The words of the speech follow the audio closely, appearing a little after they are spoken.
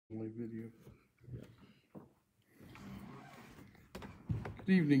Video.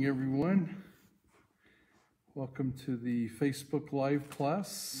 Good evening, everyone. Welcome to the Facebook Live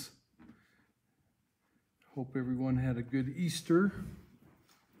class. Hope everyone had a good Easter.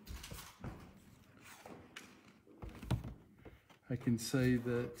 I can say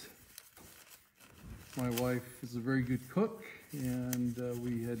that my wife is a very good cook, and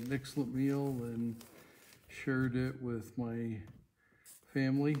we had an excellent meal and shared it with my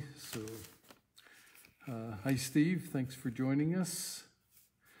family. So hi Steve, thanks for joining us.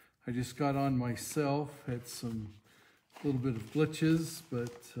 I just got on myself, had some little bit of glitches,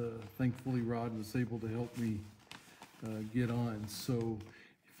 but thankfully Rod was able to help me get on. So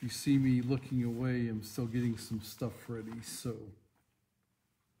if you see me looking away, I'm still getting some stuff ready. So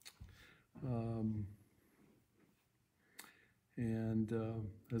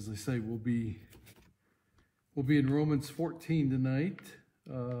as I say, we'll be in Romans 14 tonight.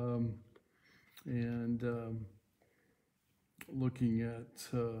 Looking at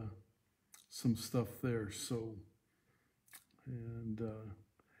some stuff there. So, and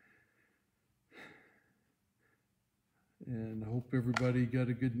I hope everybody got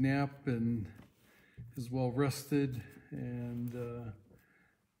a good nap and is well rested and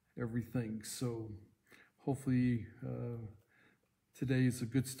everything. So, hopefully today is a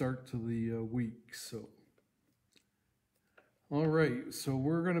good start to the week. So. All right, so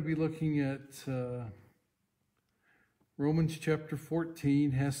we're going to be looking at Romans chapter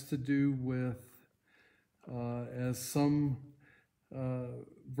 14. Has to do with, as some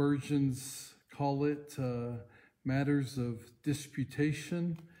versions call it, matters of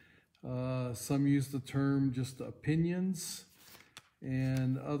disputation. Some use the term just opinions,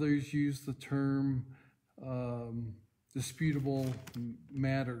 and others use the term disputable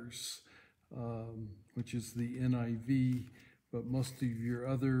matters, which is the NIV. But most of your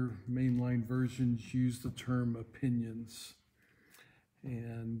other mainline versions use the term opinions.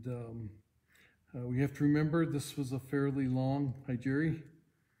 And we have to remember this was a fairly long, hi Jerry,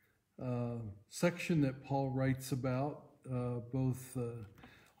 section that Paul writes about. Both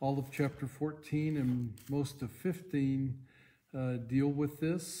all of chapter 14 and most of 15 deal with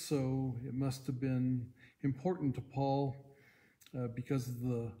this. So it must have been important to Paul because of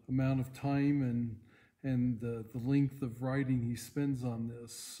the amount of time and the length of writing he spends on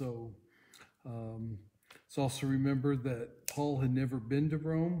this. So let's also remember that Paul had never been to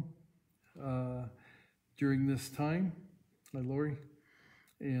Rome during this time, hi Lori,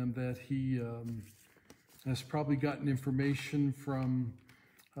 and that he has probably gotten information from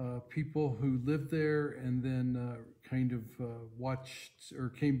people who lived there and then kind of watched or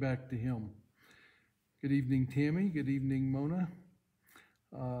came back to him. Good evening, Tammy. Good evening, Mona.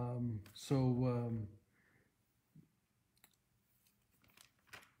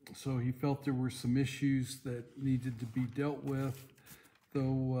 So he felt there were some issues that needed to be dealt with,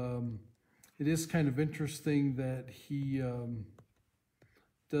 though it is kind of interesting that he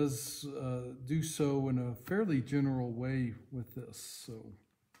does do so in a fairly general way with this. So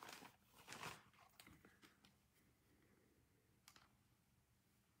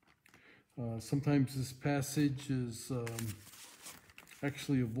sometimes this passage is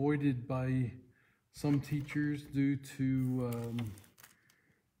actually avoided by some teachers due to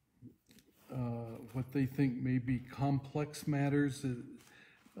what they think may be complex matters.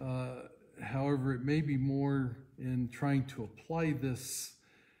 However, it may be more in trying to apply this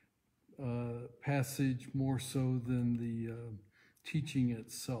passage more so than the teaching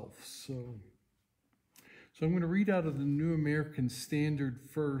itself. So I'm going to read out of the New American Standard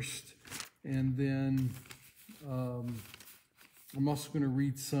first, and then I'm also going to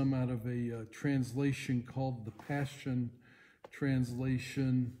read some out of a translation called the Passion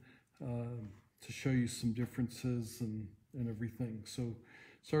Translation, to show you some differences and everything. So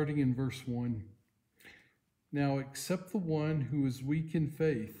starting in verse 1. Now accept the one who is weak in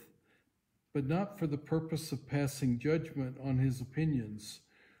faith, but not for the purpose of passing judgment on his opinions.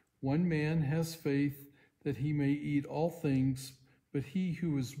 One man has faith that he may eat all things, but he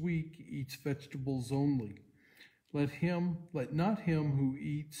who is weak eats vegetables only. Let not him who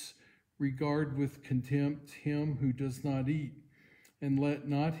eats regard with contempt him who does not eat. And let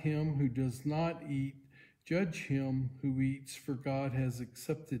not him who does not eat judge him who eats, for God has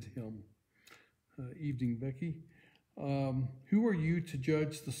accepted him. Evening, Becky. Who are you to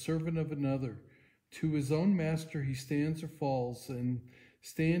judge the servant of another? To his own master he stands or falls, and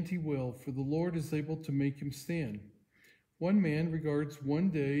stand he will, for the Lord is able to make him stand. One man regards one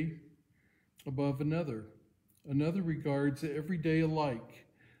day above another. Another regards every day alike.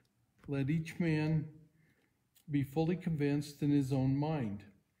 Let each man be fully convinced in his own mind.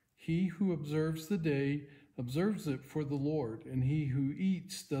 He who observes the day observes it for the Lord, and he who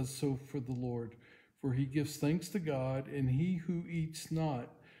eats does so for the Lord, for he gives thanks to God, and he who eats not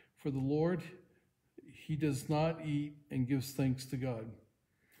for the Lord, he does not eat and gives thanks to God.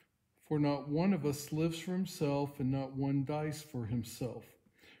 For not one of us lives for himself, and not one dies for himself.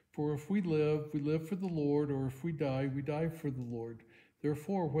 For if we live for the Lord, or if we die for the Lord.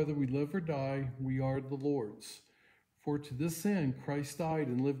 Therefore, whether we live or die, we are the Lord's. For to this end Christ died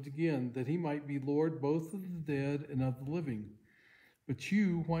and lived again, that he might be Lord both of the dead and of the living. But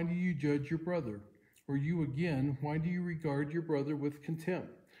you, why do you judge your brother? Or you again, why do you regard your brother with contempt?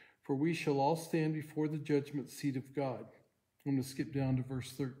 For we shall all stand before the judgment seat of God. I'm going to skip down to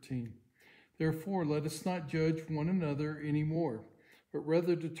verse 13. Therefore, let us not judge one another anymore, but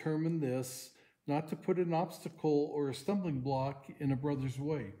rather determine this, not to put an obstacle or a stumbling block in a brother's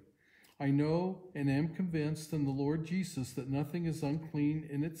way. I know and am convinced in the Lord Jesus that nothing is unclean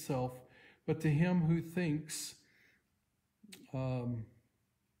in itself, but to him who thinks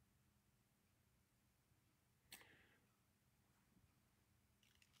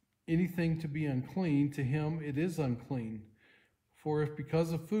anything to be unclean, to him it is unclean. For if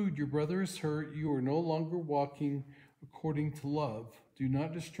because of food your brother is hurt, you are no longer walking according to love. Do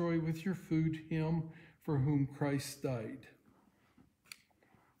not destroy with your food him for whom Christ died.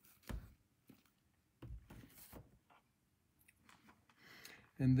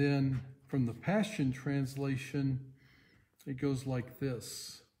 And then from the Passion Translation, it goes like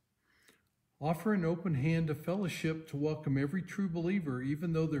this. Offer an open hand of fellowship to welcome every true believer,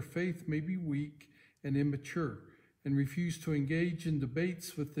 even though their faith may be weak and immature, and refuse to engage in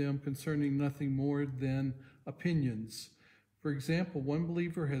debates with them concerning nothing more than opinions. For example, one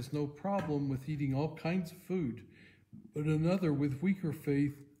believer has no problem with eating all kinds of food, but another with weaker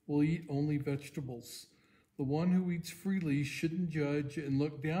faith will eat only vegetables. The one who eats freely shouldn't judge and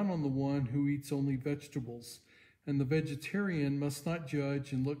look down on the one who eats only vegetables. And the vegetarian must not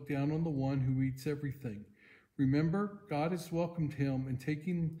judge and look down on the one who eats everything. Remember, God has welcomed him and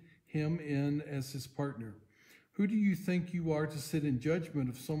taken him in as his partner. Who do you think you are to sit in judgment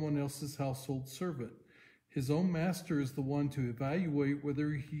of someone else's household servant? His own master is the one to evaluate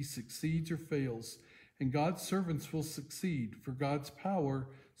whether he succeeds or fails, and God's servants will succeed, for God's power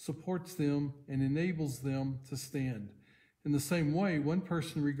supports them and enables them to stand. In the same way, one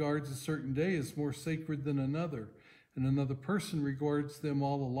person regards a certain day as more sacred than another, and another person regards them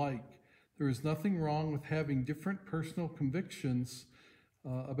all alike. There is nothing wrong with having different personal convictions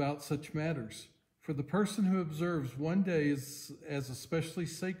about such matters. For the person who observes one day as especially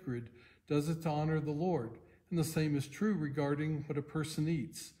sacred does it to honor the Lord, and the same is true regarding what a person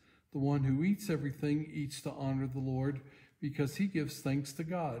eats. The one who eats everything eats to honor the Lord because he gives thanks to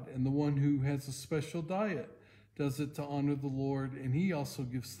God, and the one who has a special diet does it to honor the Lord, and he also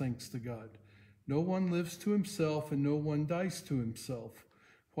gives thanks to God. No one lives to himself, and no one dies to himself.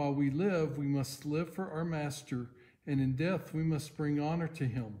 While we live, we must live for our Master, and in death we must bring honor to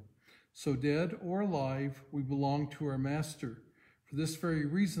him. So dead or alive, we belong to our Master. For this very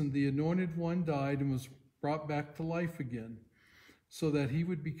reason, the Anointed One died and was brought back to life again, so that he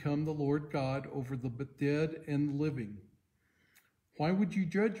would become the Lord God over the dead and the living. Why would you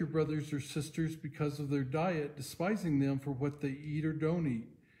judge your brothers or sisters because of their diet, despising them for what they eat or don't eat?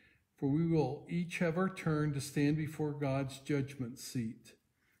 For we will each have our turn to stand before God's judgment seat.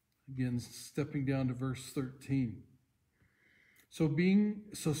 Again, stepping down to verse 13.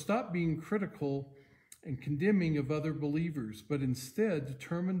 So stop being critical and condemning of other believers, but instead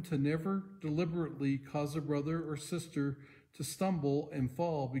determine to never deliberately cause a brother or sister to stumble and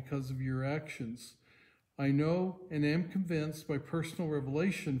fall because of your actions. I know and am convinced by personal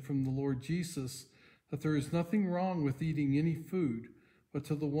revelation from the Lord Jesus that there is nothing wrong with eating any food, but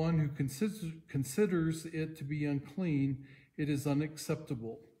to the one who considers it to be unclean, it is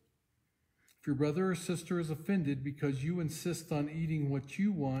unacceptable. If your brother or sister is offended because you insist on eating what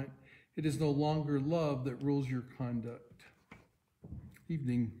you want, it is no longer love that rules your conduct.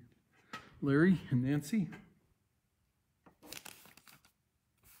 Evening, Larry and Nancy.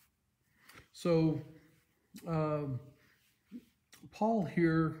 So, Paul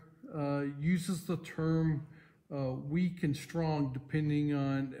here uses the term weak and strong depending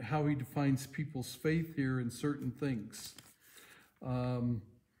on how he defines people's faith here in certain things.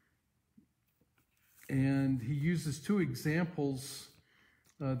 And he uses two examples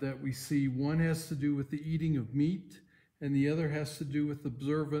that we see. One has to do with the eating of meat, and the other has to do with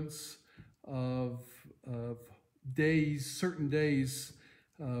observance of days, certain days.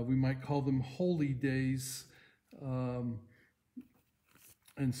 We might call them holy days and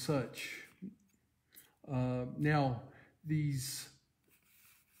such. Now, these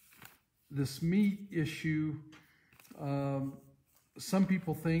this meat issue, some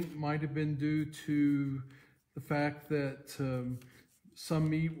people think might have been due to the fact that some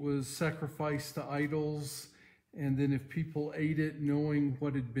meat was sacrificed to idols, and then if people ate it knowing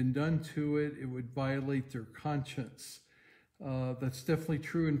what had been done to it, it would violate their conscience. That's definitely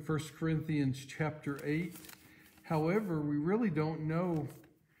true in 1 Corinthians chapter 8. However, we really don't know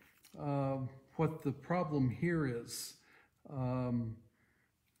what the problem here is.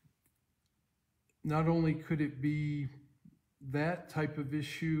 Not only could it be that type of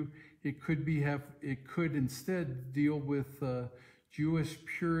issue, it could instead deal with Jewish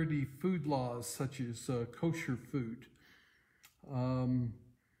purity food laws, such as kosher food.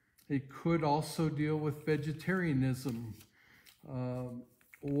 It could also deal with vegetarianism,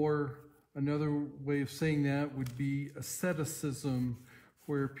 or another way of saying that would be asceticism,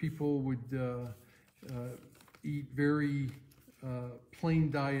 where people would eat very plain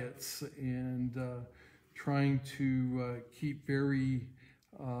diets and trying to keep very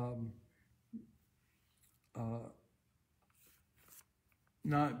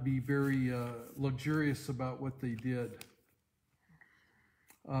not be very luxurious about what they did.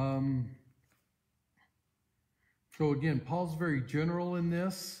 So again, Paul's very general in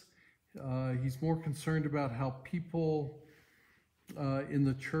this. He's more concerned about how people in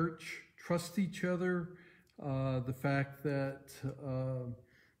the church trust each other, the fact that,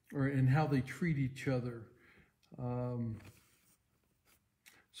 and how they treat each other.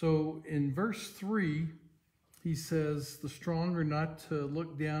 So in verse 3, he says, the strong are not to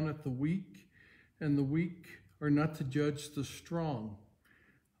look down at the weak, and the weak are not to judge the strong.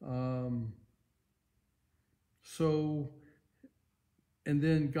 And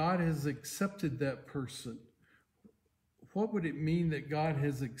then God has accepted that person. What would it mean that God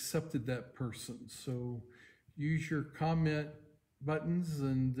has accepted that person? So use your comment buttons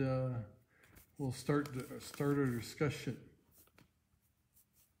and we'll start our discussion.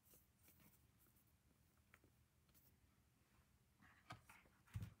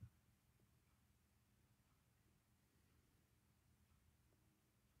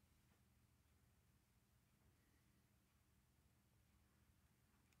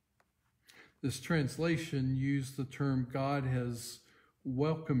 This translation used the term God has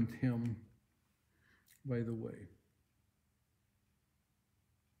welcomed him, by the way.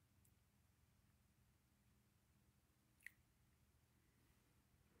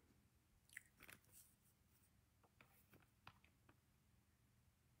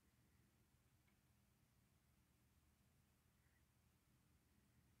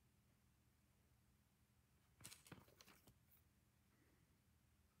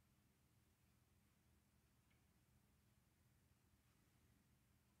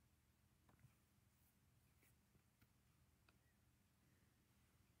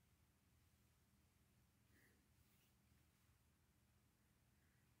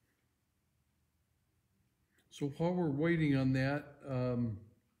 So while we're waiting on that,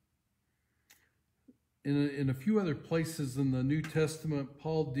 in a few other places in the New Testament,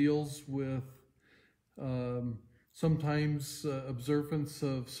 Paul deals with sometimes observance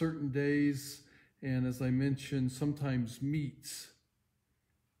of certain days, and as I mentioned, sometimes meats.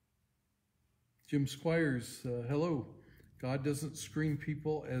 Jim Squires, hello. God doesn't screen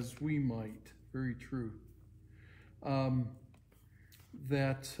people as we might. Very true.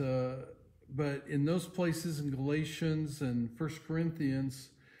 But in those places in Galatians and 1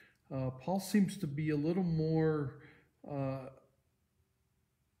 Corinthians, Paul seems to be a little more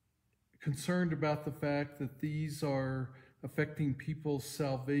concerned about the fact that these are affecting people's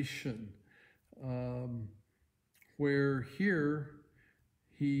salvation, where here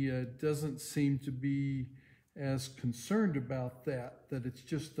he doesn't seem to be as concerned about that it's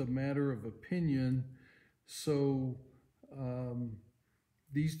just a matter of opinion. So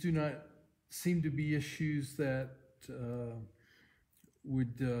these do not seem to be issues that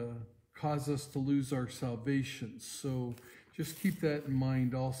would cause us to lose our salvation. So just keep that in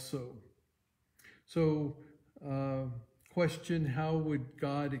mind also. So question, how would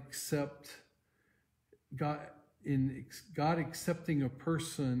God accept, God accepting a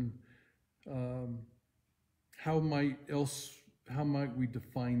person, how might we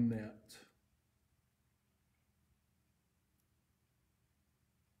define that?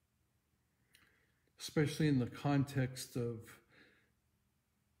 Especially in the context of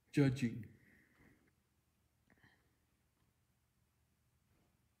judging.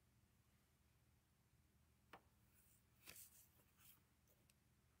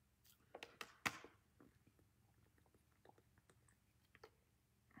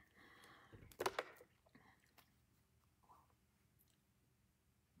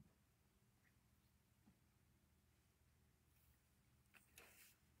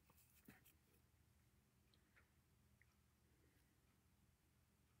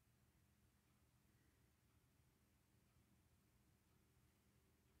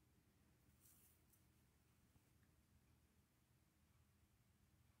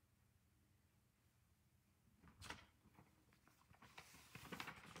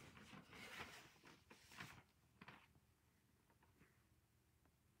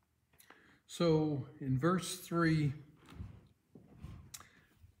 So in verse 3,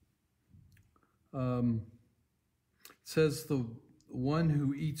 it says the one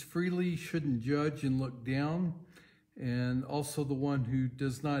who eats freely shouldn't judge and look down, and also the one who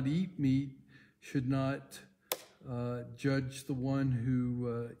does not eat meat should not judge the one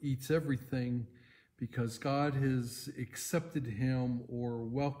who eats everything, because God has accepted him or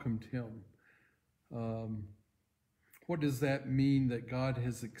welcomed him. What does that mean, that God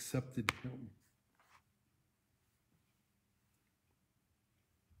has accepted him?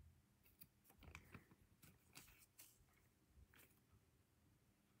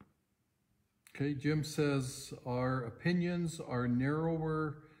 Okay, Jim says, our opinions are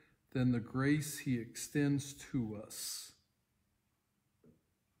narrower than the grace he extends to us.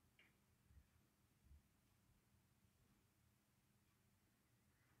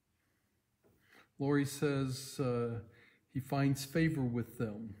 Lori says he finds favor with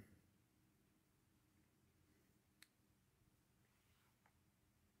them.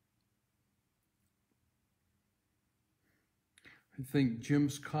 I think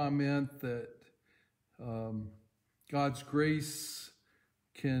Jim's comment that God's grace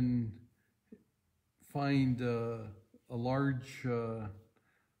can find a large,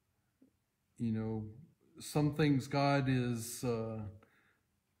 some things God is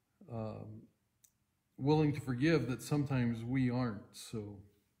willing to forgive that sometimes we aren't. So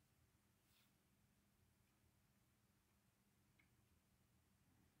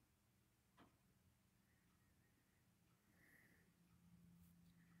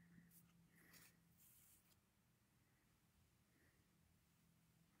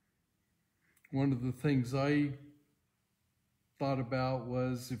one of the things I thought about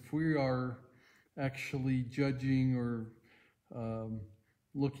was, if we are actually judging or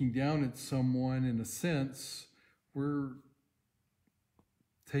looking down at someone, in a sense, we're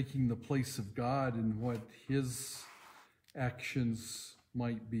taking the place of God and what his actions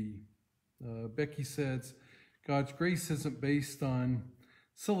might be. Becky says, God's grace isn't based on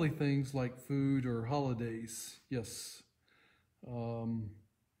silly things like food or holidays. Yes.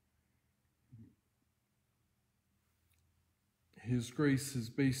 His grace is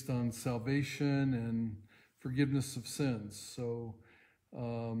based on salvation and forgiveness of sins. So,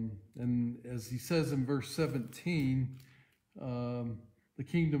 and as he says in verse 17, the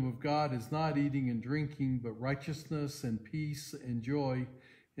kingdom of God is not eating and drinking, but righteousness and peace and joy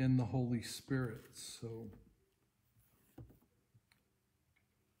in the Holy Spirit. So,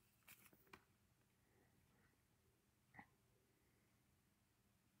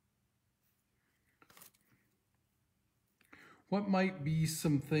 what might be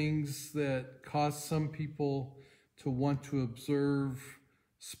some things that cause some people to want to observe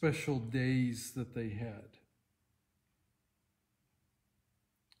special days that they had?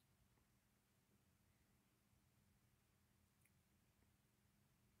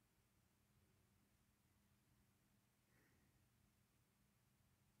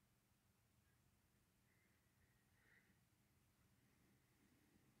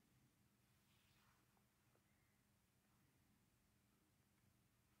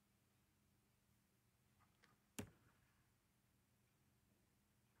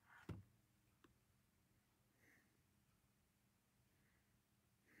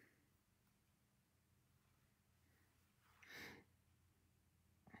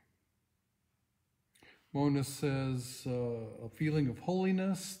 Mona says a feeling of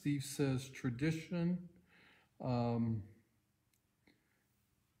holiness. Steve says tradition.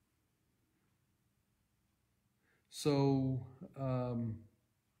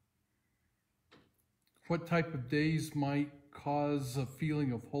 What type of days might cause a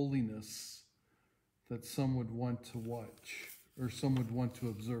feeling of holiness that some would want to watch or some would want to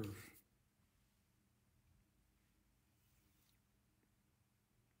observe?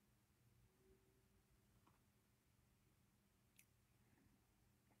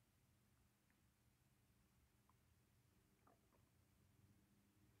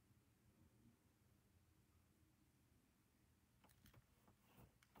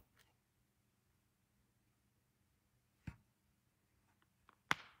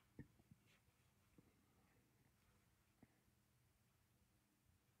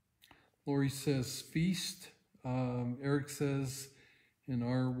 Lori says feast. Eric says in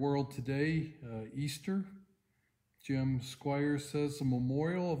our world today, Easter. Jim Squire says a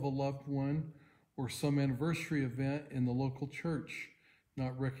memorial of a loved one or some anniversary event in the local church,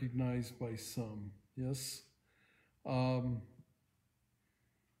 not recognized by some. Yes. Of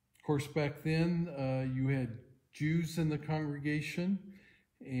course, back then you had Jews in the congregation,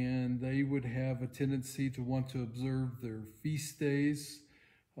 and they would have a tendency to want to observe their feast days.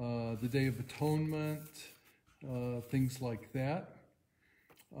 the Day of Atonement, things like that.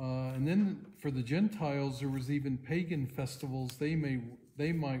 And then for the Gentiles, there was even pagan festivals they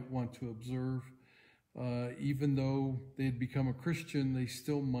might want to observe. Even though they had become a Christian, they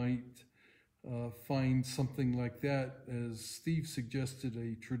still might find something like that, as Steve suggested,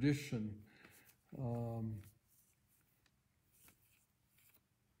 a tradition.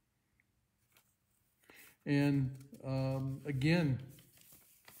 Again,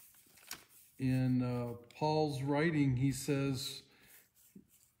 in Paul's writing, he says,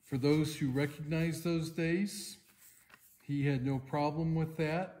 for those who recognize those days, he had no problem with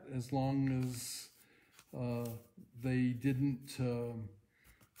that as long as they didn't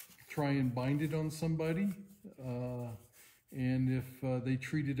try and bind it on somebody. And if they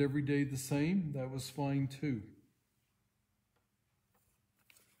treated every day the same, that was fine too.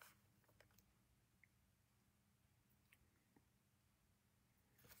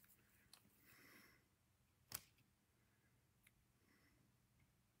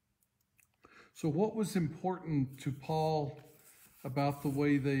 So what was important to Paul about the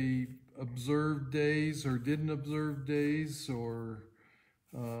way they observed days or didn't observe days? Or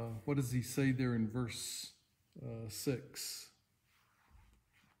what does he say there in verse 6?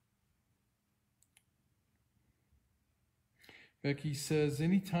 Becky says,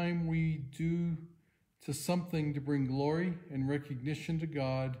 anytime we do to something to bring glory and recognition to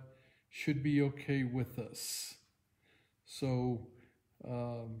God should be okay with us. So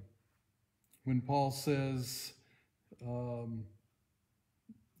when Paul says,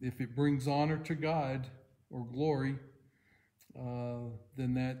 if it brings honor to God or glory,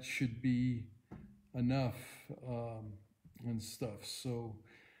 then that should be enough and stuff. So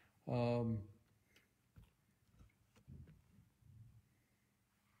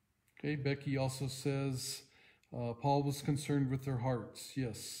okay, Becky also says, Paul was concerned with their hearts.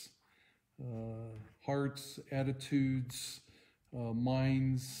 Yes. Hearts, attitudes,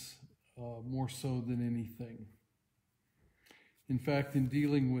 minds, more so than anything. In fact, in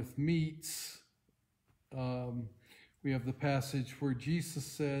dealing with meats, we have the passage where Jesus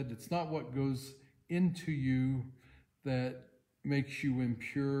said, it's not what goes into you that makes you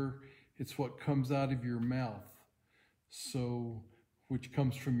impure, it's what comes out of your mouth, so which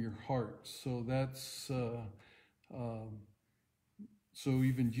comes from your heart. So that's so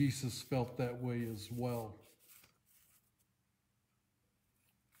even Jesus felt that way as well.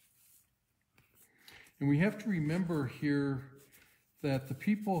 And we have to remember here that the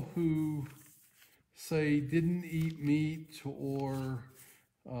people who say didn't eat meat or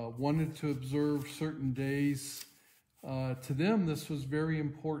wanted to observe certain days, to them this was very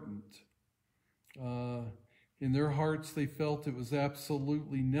important. In their hearts they felt it was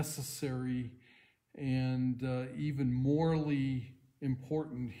absolutely necessary and even morally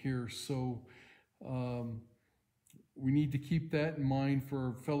important here. So we need to keep that in mind for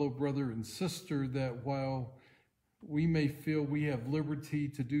our fellow brother and sister, that while we may feel we have liberty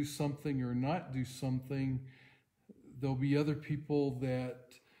to do something or not do something, there'll be other people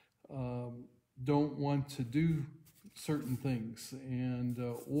that don't want to do certain things, and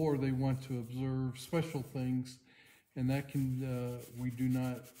or they want to observe special things, and that can we do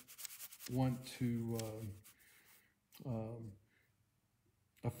not want to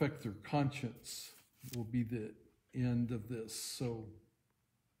affect their conscience. Will be the end of this. So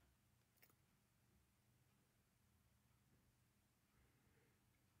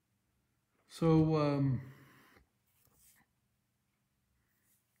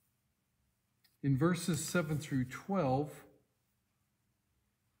in verses 7 through 12,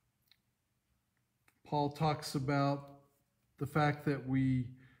 Paul talks about the fact that we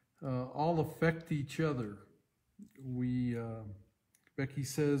all affect each other. Becky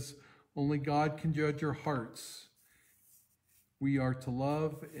says, only God can judge our hearts. We are to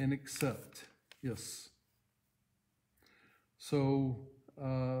love and accept. Yes. So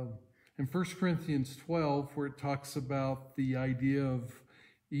in 1 Corinthians 12, where it talks about the idea of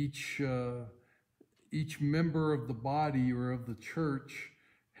each member of the body or of the church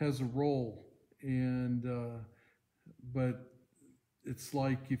has a role, and but it's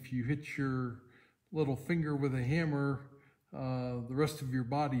like if you hit your little finger with a hammer, the rest of your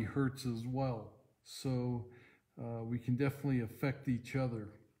body hurts as well. So we can definitely affect each other,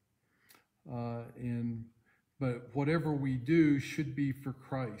 but whatever we do should be for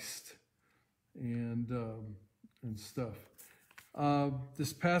Christ and stuff.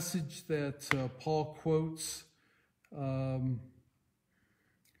 This passage that Paul quotes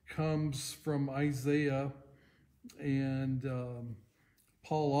comes from Isaiah, and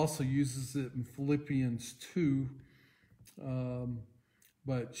Paul also uses it in Philippians 2.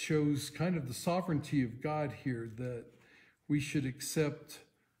 but shows kind of the sovereignty of God here, that we should accept,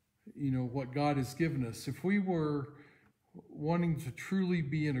 what God has given us. If we were wanting to truly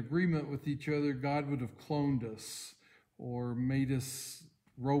be in agreement with each other, God would have cloned us or made us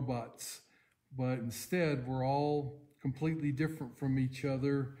robots. But instead, we're all completely different from each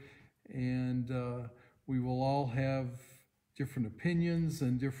other, and we will all have different opinions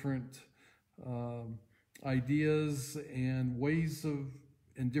and different ideas and ways of,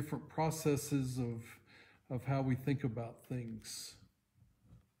 and different processes of how we think about things.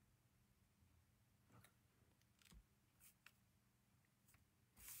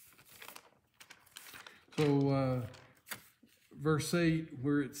 So, verse 8,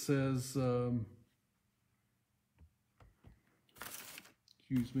 where it says,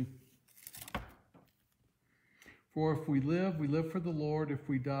 for if we live for the Lord. If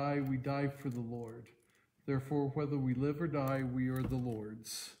we die for the Lord. Therefore, whether we live or die, we are the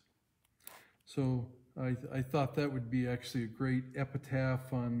Lord's. So I thought that would be actually a great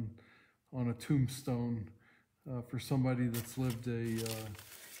epitaph on a tombstone for somebody that's lived a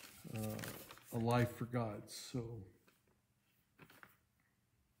life for God. So.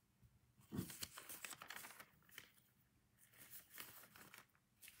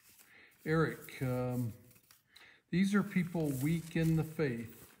 Eric, these are people weak in the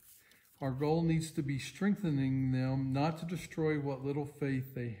faith. Our goal needs to be strengthening them, not to destroy what little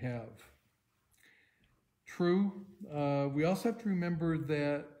faith they have. True. We also have to remember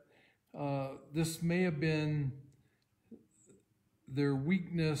that this may have been, their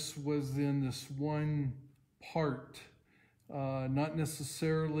weakness was in this one part, not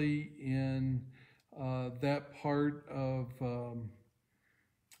necessarily in that part of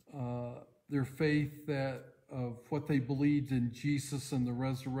their faith, that of what they believed in Jesus and the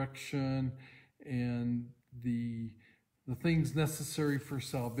resurrection and the things necessary for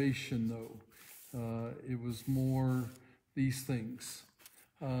salvation, though. It was more these things.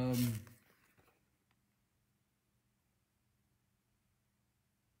 And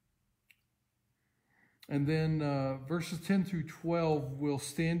then verses 10 through 12 will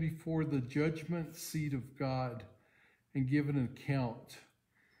stand before the judgment seat of God and give an account.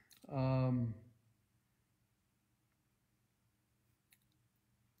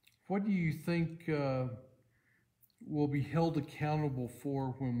 What do you think we'll be held accountable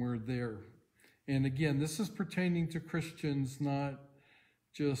for when we're there? And again, this is pertaining to Christians, not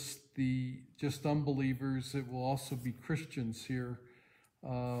just unbelievers. It will also be Christians here.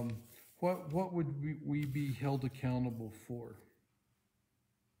 What would we be held accountable for?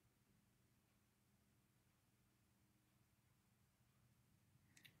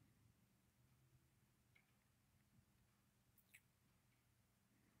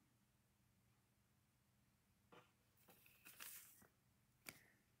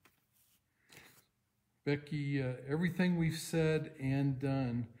 Becky, everything we've said and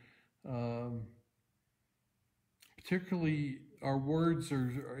done, particularly our words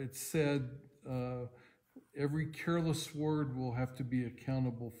it's said, every careless word will have to be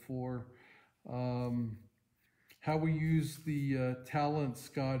accountable for. How we use the talents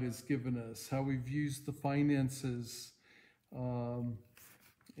God has given us, how we've used the finances,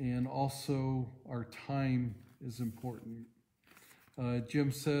 and also our time is important.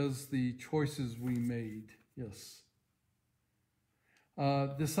 Jim says the choices we made. Yes.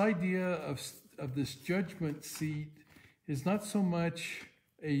 This idea of this judgment seat is not so much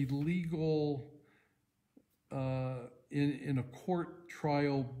a legal, in a court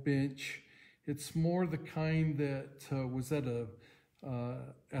trial bench. It's more the kind that was at a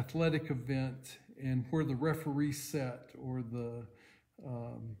athletic event, and where the referee sat, or the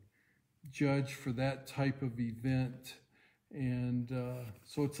judge for that type of event. And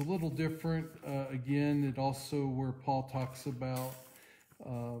so it's a little different. Again, it also where Paul talks about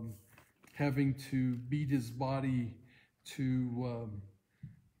having to beat his body to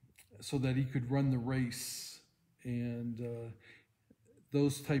so that he could run the race, and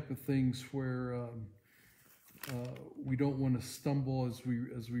those type of things where we don't want to stumble as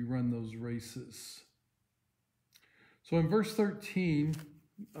we run those races. So in verse 13,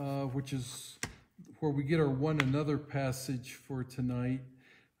 which is where we get our one another passage for tonight,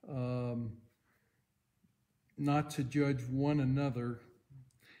 not to judge one another,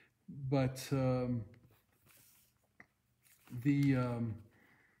 but the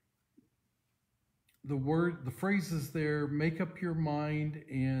phrases there, make up your mind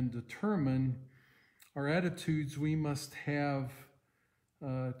and determine, are attitudes we must have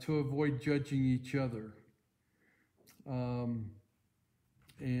to avoid judging each other.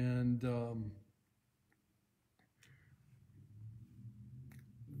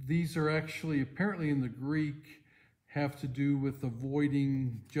 these are actually, apparently in the Greek, have to do with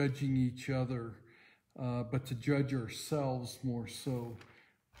avoiding judging each other, but to judge ourselves more so.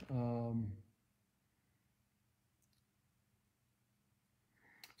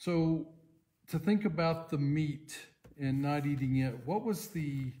 So to think about the meat and not eating it, what was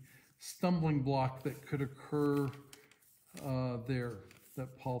the stumbling block that could occur there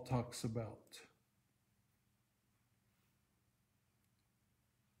that Paul talks about?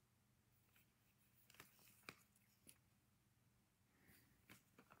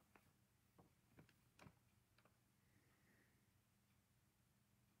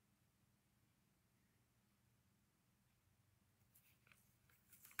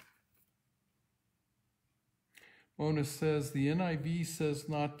 Mona says the NIV says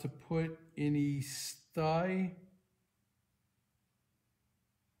not to put any sty.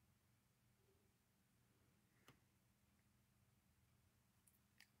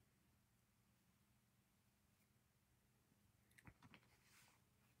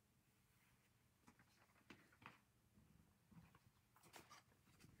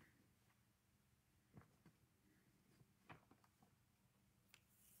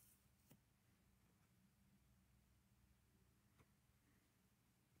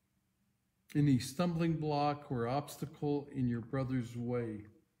 Any stumbling block or obstacle in your brother's way.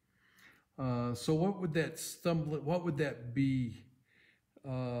 So what would that be?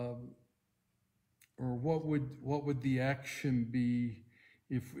 Or what would the action be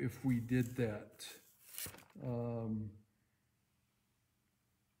if we did that?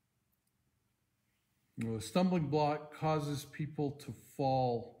 A stumbling block causes people to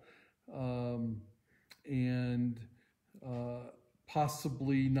fall and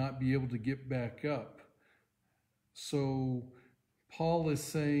possibly not be able to get back up. So Paul is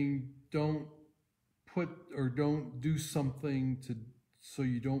saying don't do something so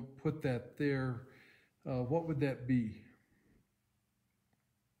you don't put that there. What would that be?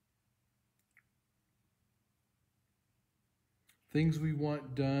 Things we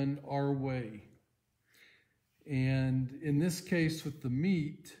want done our way. And in this case with the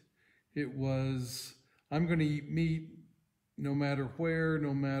meat, it was, I'm going to eat meat no matter where,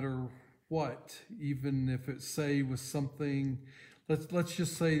 no matter what, even if it was something, let's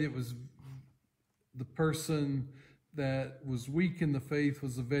just say it was the person that was weak in the faith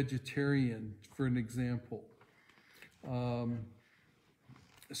was a vegetarian, for an example.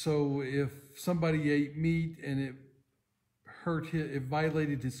 So if somebody ate meat and it it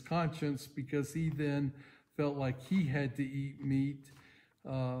violated his conscience because he then felt like he had to eat meat,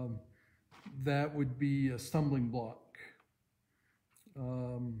 that would be a stumbling block.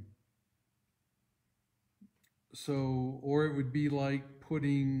 Or it would be like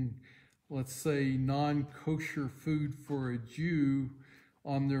putting, let's say, non-kosher food for a Jew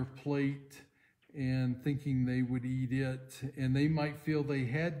on their plate and thinking they would eat it, and they might feel they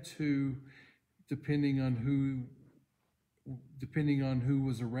had to, depending on who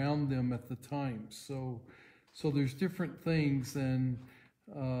was around them at the time. So there's different things and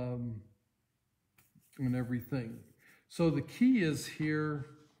everything. So the key is here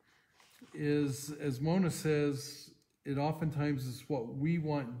is, as Mona says, it oftentimes is what we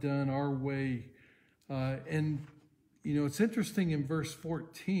want done our way. And, it's interesting in verse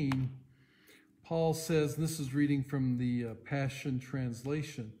 14, Paul says, this is reading from the Passion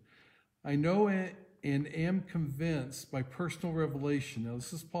Translation, I know and am convinced by personal revelation, now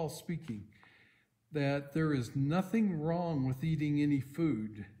this is Paul speaking, that there is nothing wrong with eating any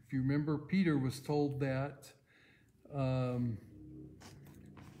food. If you remember, Peter was told that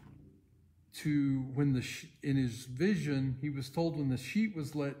in his vision, he was told when the sheet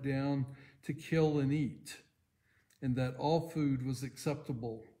was let down to kill and eat, and that all food was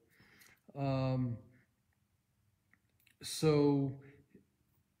acceptable. So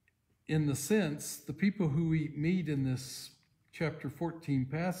in the sense, the people who eat meat in this chapter 14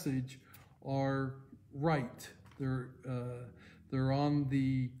 passage are right. They're on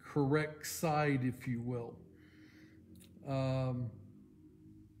the correct side, if you will.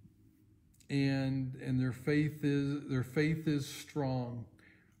 And their faith is strong,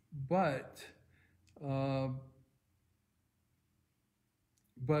 but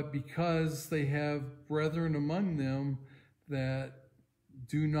because they have brethren among them that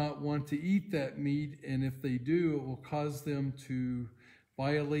do not want to eat that meat, and if they do, it will cause them to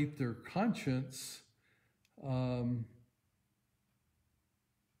violate their conscience, then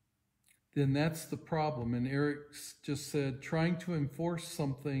that's the problem. And Eric just said, trying to enforce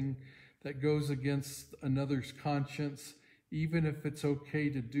something that goes against another's conscience, even if it's okay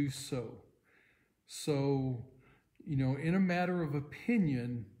to do so. So, in a matter of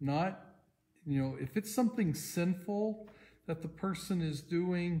opinion, not, if it's something sinful that the person is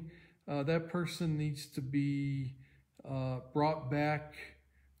doing, that person needs to be brought back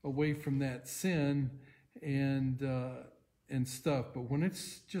away from that sin and stuff. But when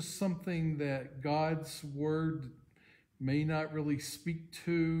it's just something that God's word may not really speak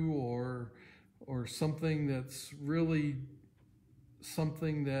to, or something that's really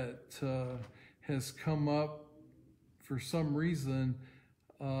something that has come up for some reason,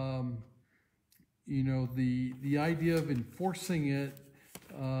 the idea of enforcing it,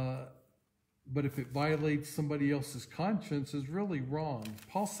 but if it violates somebody else's conscience, is really wrong.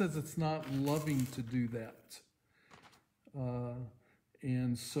 Paul says it's not loving to do that. And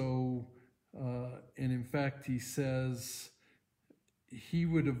in fact, he says he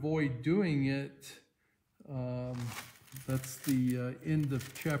would avoid doing it. That's the end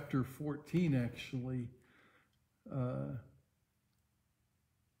of chapter 14, actually.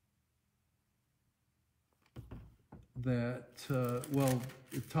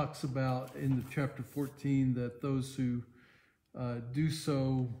 It talks about in the chapter 14 that those who do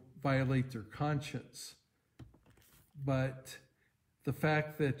so violate their conscience. But the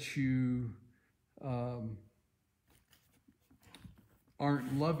fact that you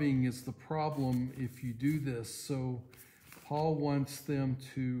aren't loving is the problem if you do this. So Paul wants them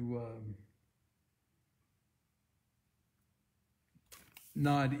to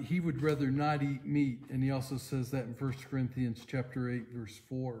he would rather not eat meat, and he also says that in 1 Corinthians chapter 8, verse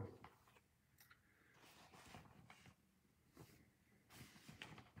 4.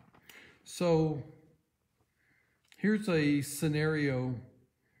 So here's a scenario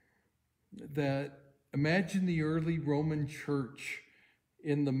that, imagine the early Roman church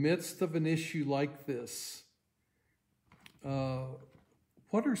in the midst of an issue like this.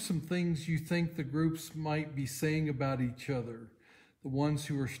 What are some things you think the groups might be saying about each other? The ones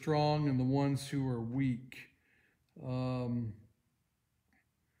who are strong and the ones who are weak.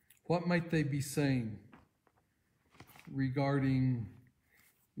 What might they be saying regarding,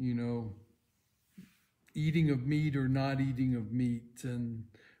 eating of meat or not eating of meat, and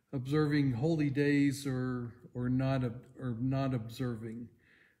observing holy days or not observing?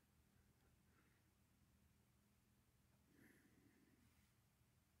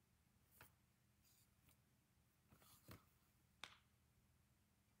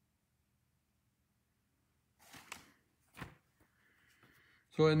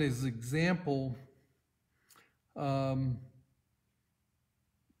 So in his example, one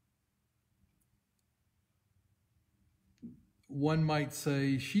might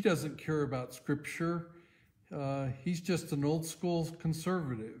say, she doesn't care about Scripture. He's just an old school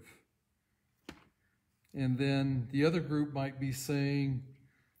conservative. And then the other group might be saying,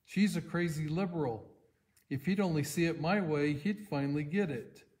 she's a crazy liberal. If he'd only see it my way, he'd finally get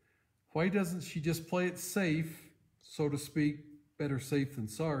it. Why doesn't she just play it safe, so to speak? Better safe than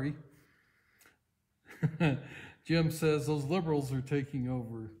sorry. Jim says those liberals are taking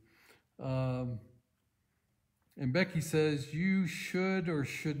over. And Becky says, you should or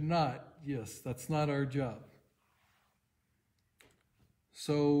should not. Yes, that's not our job.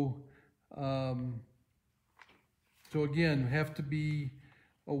 So again, we have to be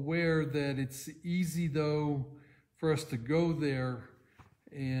aware that it's easy, though, for us to go there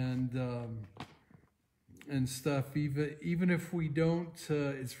and stuff, even if we don't,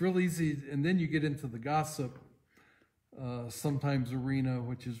 it's real easy, and then you get into the gossip sometimes arena,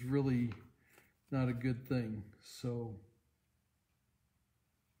 which is really not a good thing. So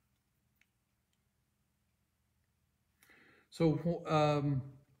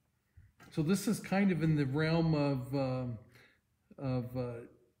this is kind of in the realm of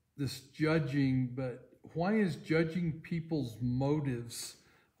this judging, but why is judging people's motives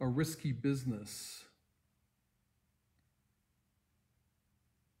a risky business?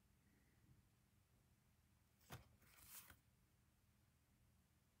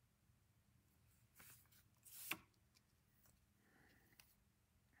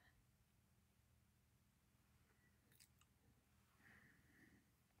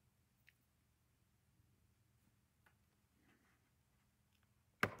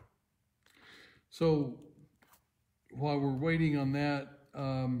 So while we're waiting on that,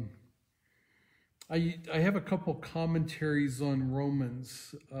 I have a couple commentaries on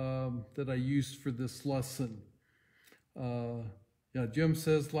Romans that I used for this lesson. Jim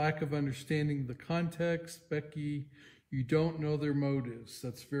says, lack of understanding the context. Becky, you don't know their motives.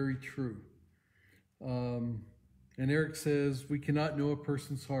 That's very true. And Eric says, we cannot know a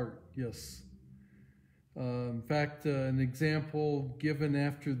person's heart. Yes. In fact, an example given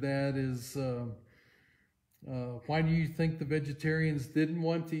after that is Why do you think the vegetarians didn't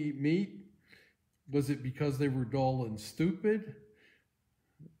want to eat meat? Was it because they were dull and stupid?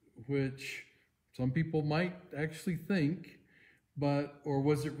 Which some people might actually think, or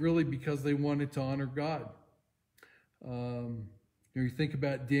was it really because they wanted to honor God? You think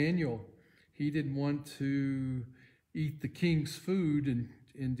about Daniel. He didn't want to eat the king's food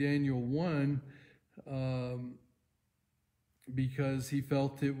in Daniel 1 because he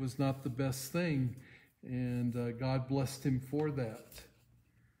felt it was not the best thing, and God blessed him for that.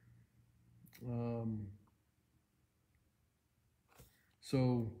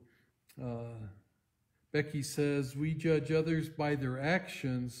 Becky says, we judge others by their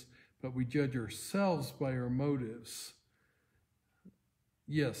actions, but we judge ourselves by our motives.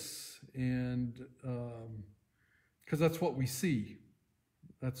 Yes, and because that's what we see.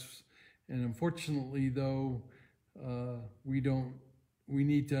 And unfortunately, though, we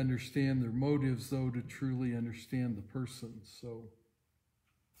need to understand their motives, though, to truly understand the person.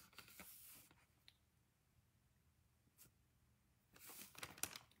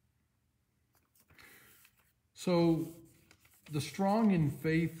 So the strong in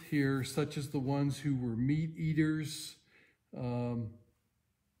faith here, such as the ones who were meat eaters,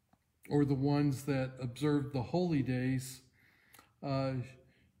 or the ones that observed the holy days,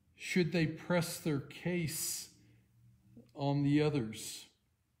 should they press their case on the others?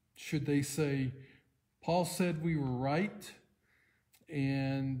 Should they say, Paul said we were right,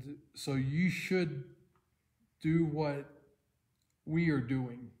 and so you should do what we are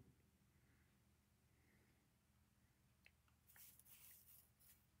doing?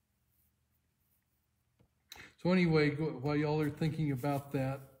 So anyway, while y'all are thinking about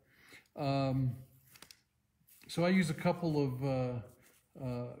that, so I use a couple of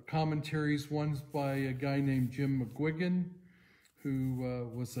commentaries. One's by a guy named Jim McGuigan,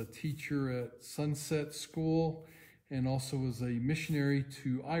 who was a teacher at Sunset School and also was a missionary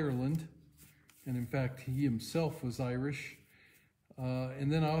to Ireland. And in fact, he himself was Irish.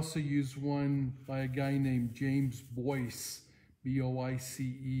 And then I also use one by a guy named James Boyce,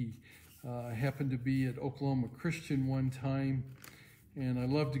 B-O-I-C-E. I happened to be at Oklahoma Christian one time, and I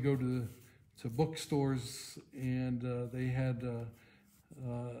love to go to bookstores, and they had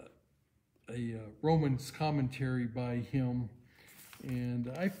a Romans commentary by him, and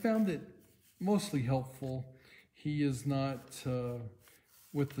I found it mostly helpful. He is not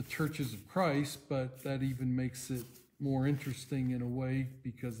with the Churches of Christ, but that even makes it more interesting in a way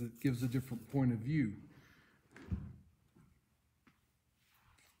because it gives a different point of view.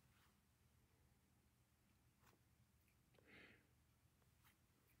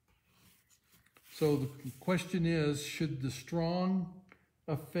 So the question is, should the strong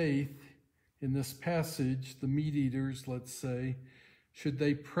of faith in this passage, the meat eaters, let's say, should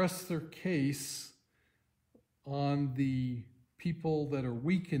they press their case on the people that are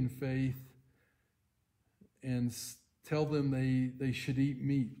weak in faith and tell them they should eat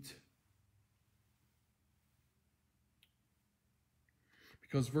meat?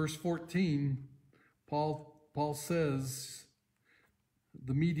 Because verse 14, Paul says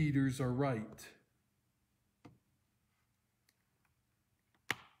the meat eaters are right.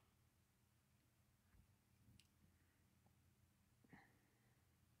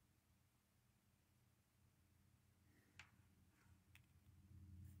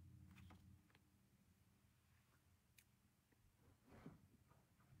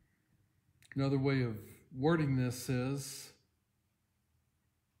 Another way of wording this is,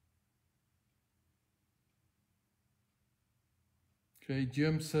 okay,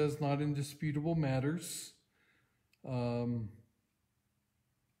 Jim says not indisputable matters. And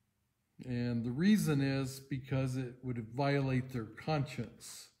the reason is because it would violate their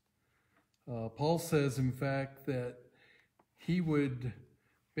conscience. Paul says, in fact, that he would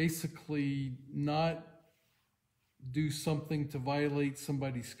basically not do something to violate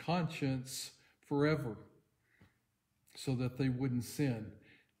somebody's conscience forever so that they wouldn't sin.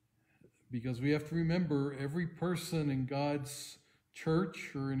 Because we have to remember, every person in God's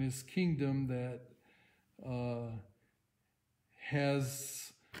church or in his kingdom that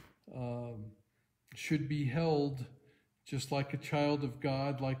should be held just like a child of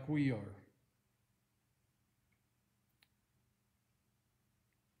God, like we are.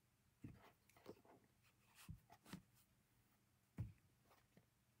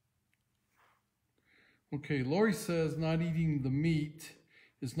 Okay, Lori says not eating the meat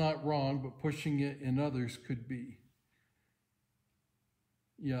is not wrong, but pushing it in others could be.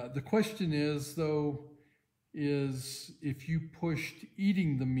 Yeah, the question is, though, is if you pushed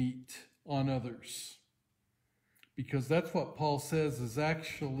eating the meat on others. Because that's what Paul says is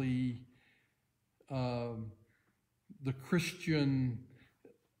actually the Christian,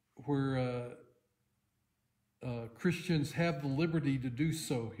 where Christians have the liberty to do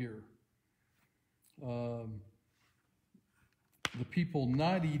so here. The people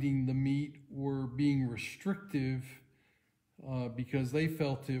not eating the meat were being restrictive because they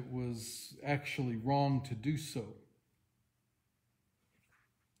felt it was actually wrong to do so.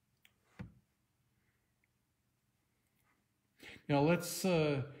 Now let's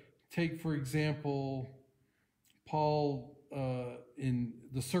take, for example, Paul in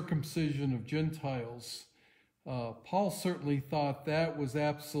the circumcision of Gentiles. Paul certainly thought that was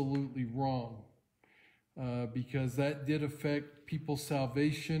absolutely wrong because that did affect people's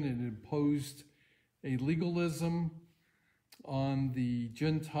salvation and imposed a legalism on the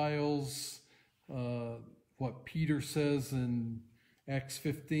Gentiles, what Peter says in Acts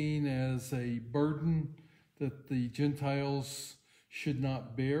 15 as a burden that the Gentiles should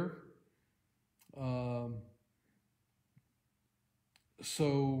not bear.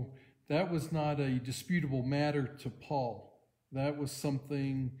 So that was not a disputable matter to Paul. That was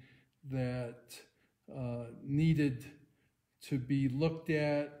something that needed to be looked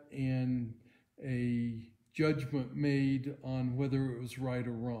at and a judgment made on whether it was right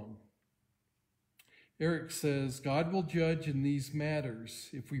or wrong. Eric says, God will judge in these matters.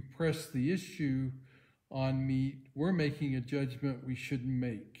 If we press the issue on meat, we're making a judgment we shouldn't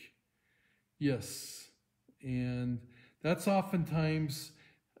make. Yes, and that's oftentimes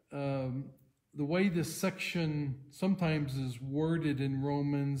the way this section sometimes is worded in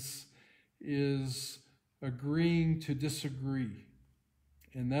Romans is agreeing to disagree.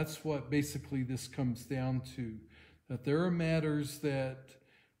 And that's what basically this comes down to, that there are matters that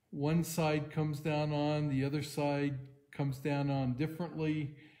one side comes down on, the other side comes down on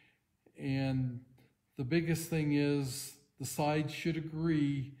differently, and the biggest thing is the sides should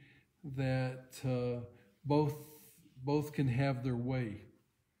agree that both can have their way.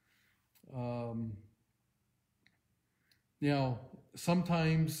 Now,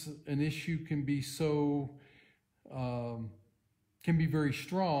 sometimes an issue can be can be very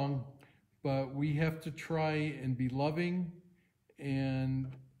strong, but we have to try and be loving,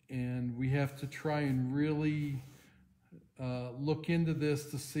 and we have to try and really look into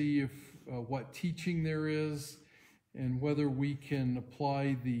this to see if what teaching there is and whether we can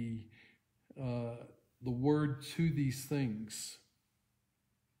apply the word to these things.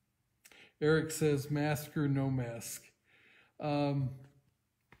 Eric says, mask or no mask.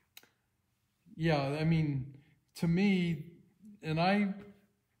 Yeah, I mean, to me, and I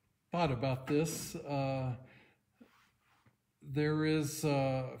thought about this, there is,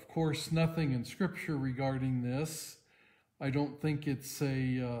 of course, nothing in Scripture regarding this. I don't think it's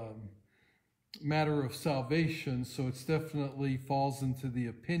a matter of salvation, so it definitely falls into the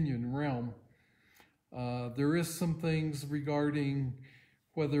opinion realm. There is some things regarding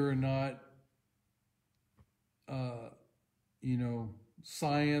whether or not,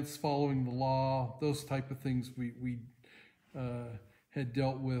 science, following the law, those type of things we had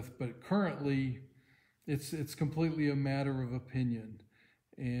dealt with, but currently it's completely a matter of opinion,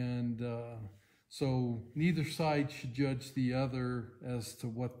 and so neither side should judge the other as to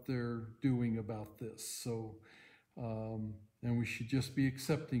what they're doing about this. So, and we should just be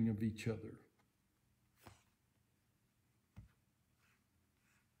accepting of each other.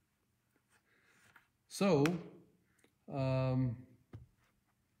 So,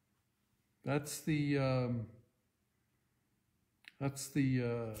 that's the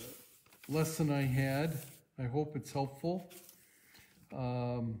lesson I had. I hope it's helpful.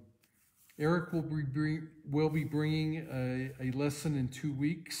 Eric will be bringing a lesson in 2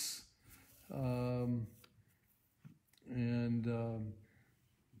 weeks, and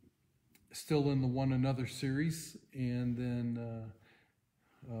still in the One Another series, and then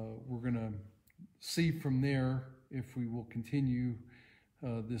we're going to see from there if we will continue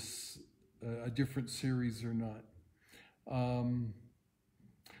this a different series or not.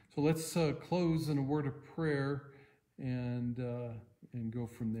 So let's close in a word of prayer and go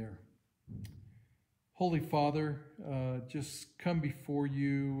from there. Holy Father, just come before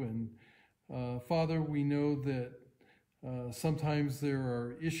you, and Father, we know that sometimes there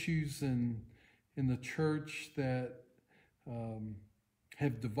are issues in the church that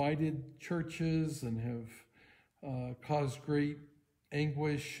have divided churches and have caused great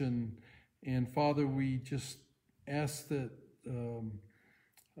anguish, and Father, we just ask that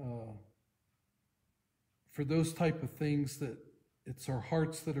for those type of things, that it's our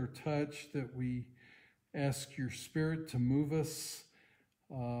hearts that are touched, that we ask your Spirit to move us.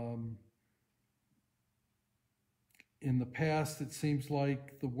 In the past, it seems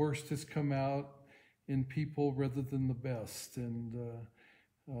like the worst has come out, in people rather than the best, and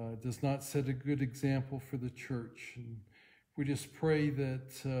does not set a good example for the church. And we just pray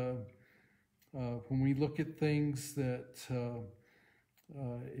that when we look at things, that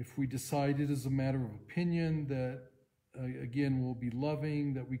if we decide it is a matter of opinion, that again, we'll be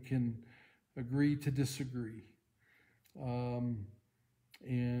loving, that we can agree to disagree.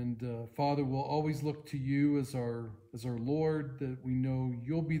 Father, we'll always look to you as our Lord, that we know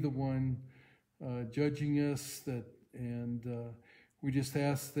you'll be the one judging us, and we just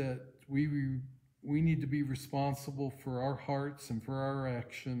ask that we need to be responsible for our hearts and for our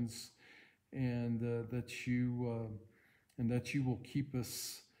actions, and that you will keep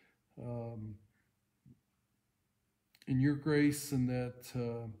us in your grace, and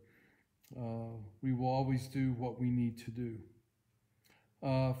that we will always do what we need to do.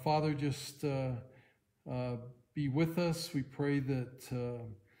 Father, just be with us. We pray that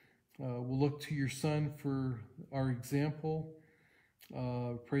we'll look to your Son for our example.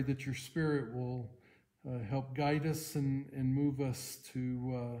 Pray that your Spirit will help guide us and move us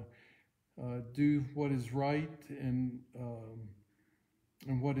to do what is right and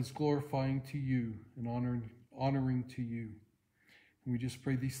what is glorifying to you and honoring to you. And we just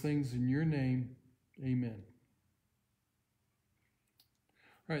pray these things in your name. Amen.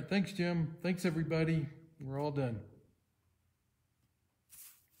 All right, thanks, Jim. Thanks, everybody. We're all done.